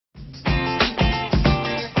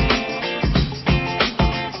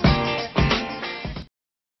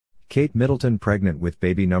Kate Middleton pregnant with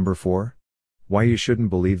baby number 4? Why you shouldn't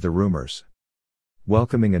believe the rumors.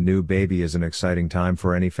 Welcoming a new baby is an exciting time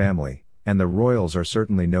for any family, and the royals are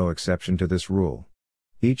certainly no exception to this rule.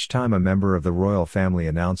 Each time a member of the royal family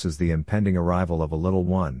announces the impending arrival of a little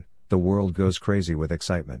one, the world goes crazy with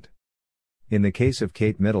excitement. In the case of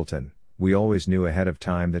Kate Middleton, we always knew ahead of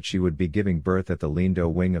time that she would be giving birth at the Lindo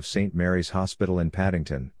wing of St. Mary's Hospital in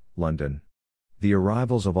Paddington, London. The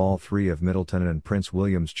arrivals of all three of Middleton and Prince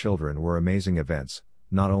William's children were amazing events,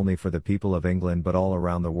 not only for the people of England but all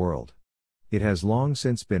around the world. It has long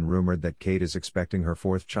since been rumored that Kate is expecting her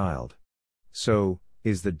 4th child. So,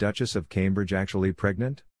 is the Duchess of Cambridge actually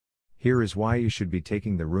pregnant? Here is why you should be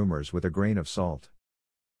taking the rumors with a grain of salt.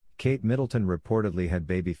 Kate Middleton reportedly had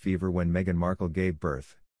baby fever when Meghan Markle gave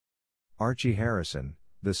birth. Archie Harrison,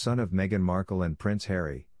 the son of Meghan Markle and Prince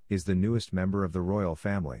Harry, is the newest member of the royal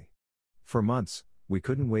family. For months, we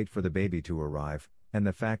couldn't wait for the baby to arrive, and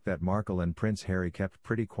the fact that Markle and Prince Harry kept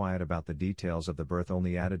pretty quiet about the details of the birth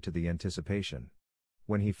only added to the anticipation.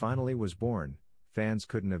 When he finally was born, fans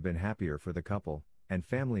couldn't have been happier for the couple, and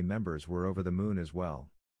family members were over the moon as well.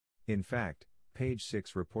 In fact, Page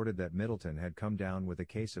 6 reported that Middleton had come down with a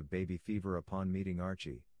case of baby fever upon meeting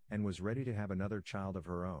Archie, and was ready to have another child of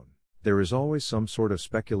her own. There is always some sort of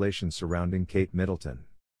speculation surrounding Kate Middleton.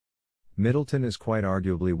 Middleton is quite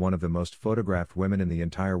arguably one of the most photographed women in the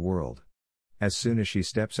entire world. As soon as she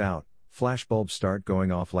steps out, flashbulbs start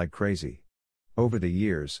going off like crazy. Over the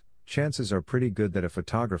years, chances are pretty good that a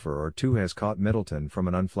photographer or two has caught Middleton from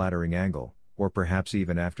an unflattering angle, or perhaps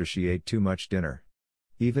even after she ate too much dinner.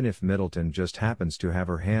 Even if Middleton just happens to have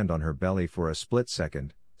her hand on her belly for a split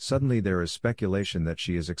second, suddenly there is speculation that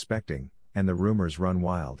she is expecting, and the rumors run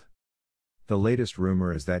wild. The latest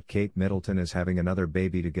rumor is that Kate Middleton is having another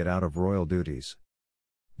baby to get out of royal duties.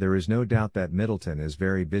 There is no doubt that Middleton is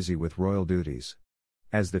very busy with royal duties.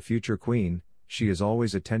 As the future queen, she is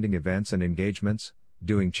always attending events and engagements,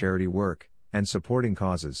 doing charity work, and supporting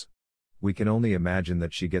causes. We can only imagine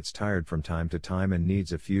that she gets tired from time to time and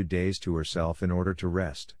needs a few days to herself in order to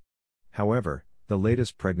rest. However, the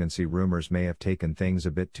latest pregnancy rumors may have taken things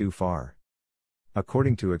a bit too far.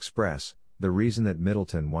 According to Express, the reason that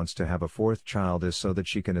Middleton wants to have a 4th child is so that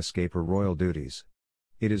she can escape her royal duties.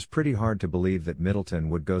 It is pretty hard to believe that Middleton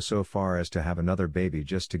would go so far as to have another baby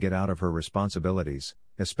just to get out of her responsibilities,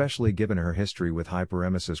 especially given her history with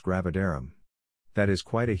hyperemesis gravidarum. That is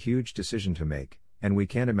quite a huge decision to make, and we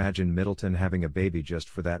can't imagine Middleton having a baby just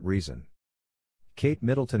for that reason. Kate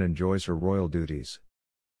Middleton enjoys her royal duties.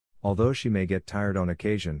 Although she may get tired on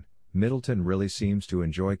occasion, Middleton really seems to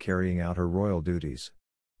enjoy carrying out her royal duties.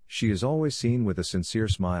 She is always seen with a sincere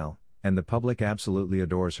smile, and the public absolutely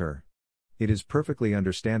adores her. It is perfectly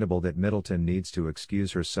understandable that Middleton needs to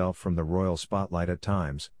excuse herself from the royal spotlight at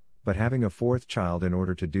times, but having a 4th child in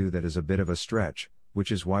order to do that is a bit of a stretch,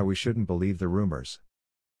 which is why we shouldn't believe the rumors.